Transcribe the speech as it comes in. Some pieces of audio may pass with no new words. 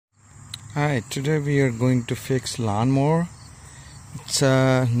Hi, today we are going to fix lawnmower. It's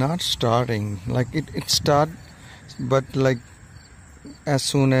not starting. Like it start, but like as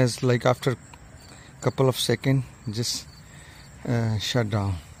soon as like after couple of seconds, just shut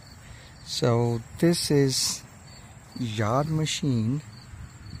down. So this is Yard Machine,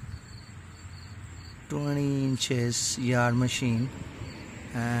 20 inches Yard Machine,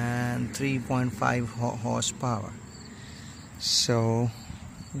 and 3.5 horsepower. So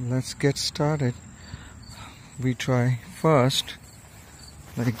let's get started. We try first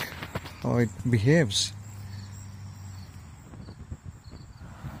like how it behaves.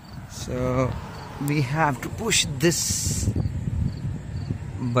 So we have to push this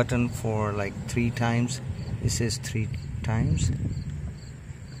button for like 3 times. It says 3 times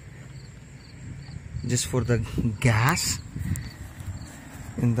just for the gas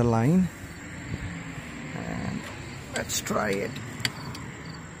in the line, and let's try it.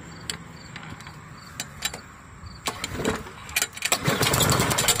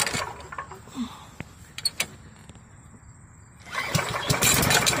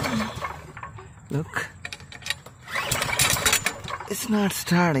 Look, it's not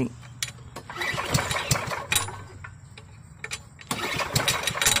starting.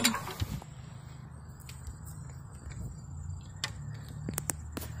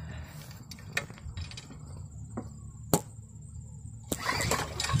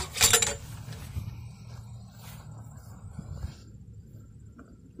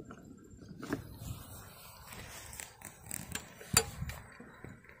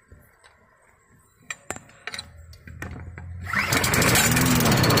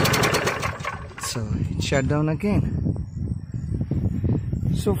 So it shut down again.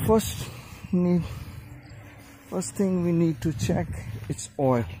 So first thing we need to check its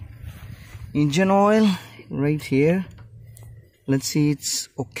oil. Engine oil right here. Let's see it's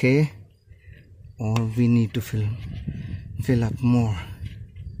okay, or we need to fill up more.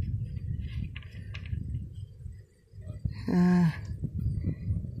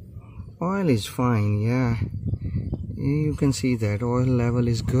 Oil is fine, yeah. You can see that oil level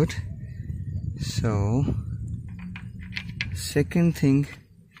is good. So second thing,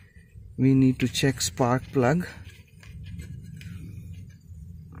 we need to check spark plug.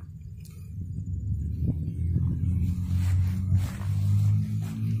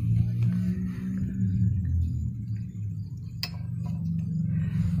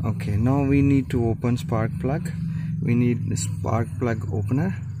 Okay, now we need to open spark plug. We need the spark plug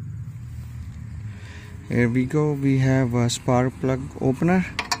opener. Here we go, we have a spark plug opener.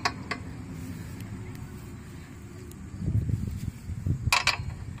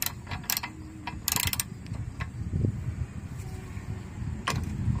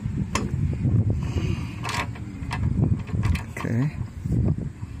 Okay.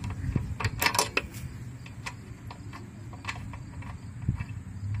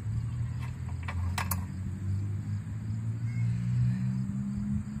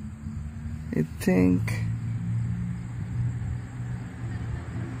 I think,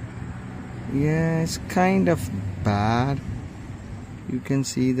 yeah, it's kind of bad. You can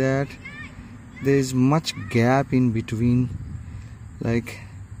see that there is much gap in between, like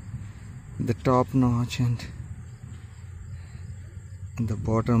the top notch and the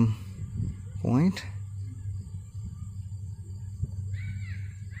bottom point.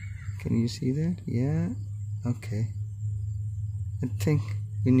 Can you see that? Yeah, okay. I think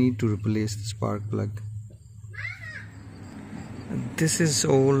we need to replace the spark plug. This is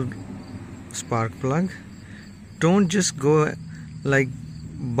old spark plug. Don't just go like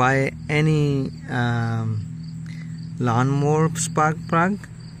buy any lawnmower spark plug.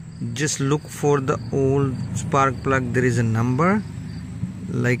 Just look for the old spark plug. There is a number,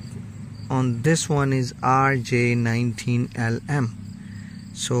 like on this one is RJ19LM.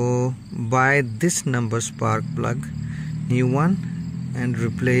 So buy this number spark plug, new one, and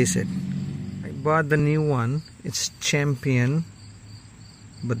replace it. I bought the new one. It's Champion,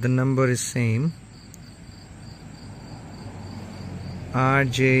 but the number is same,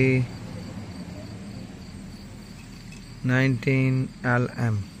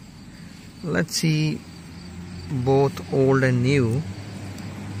 RJ19LM. Let's see both old and new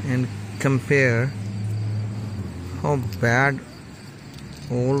and compare how bad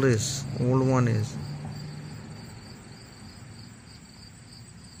old one is.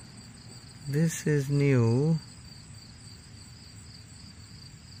 This is new,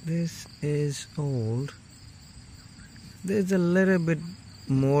 this is old. There's a little bit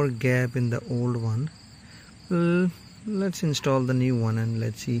more gap in the old one. Well, let's install the new one and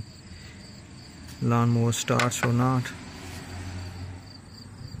let's see lawnmower starts or not.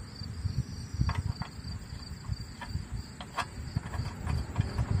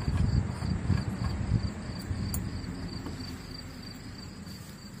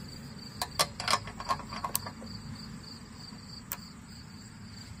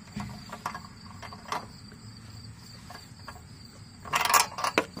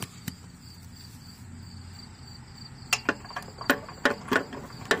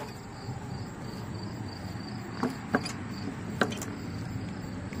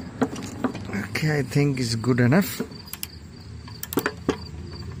 Okay, I think it's good enough.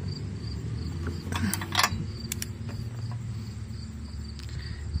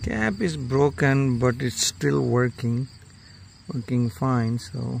 Cap is broken, but it's still working fine,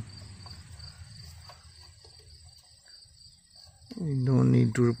 so we don't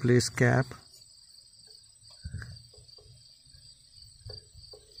need to replace cap.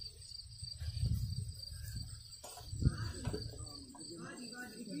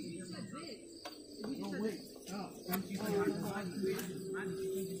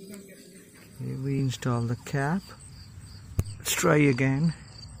 We install the cap. Let's try again.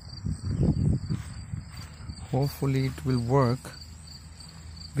 Hopefully it will work.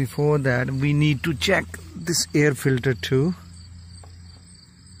 Before that, we need to check this air filter too.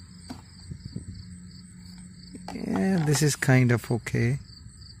 Yeah, this is kind of okay.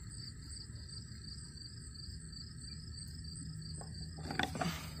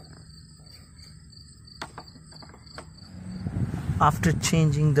 After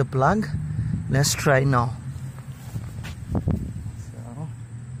changing the plug, let's try now.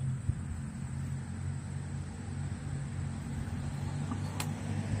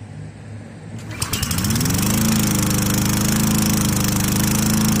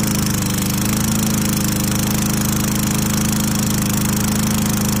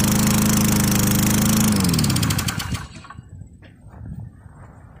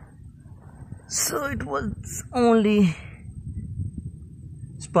 So it was only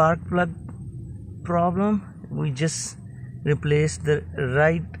spark plug problem. We just replaced the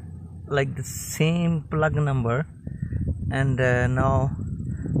the same plug number, and now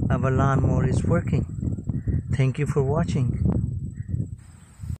our lawnmower is working. Thank you for watching.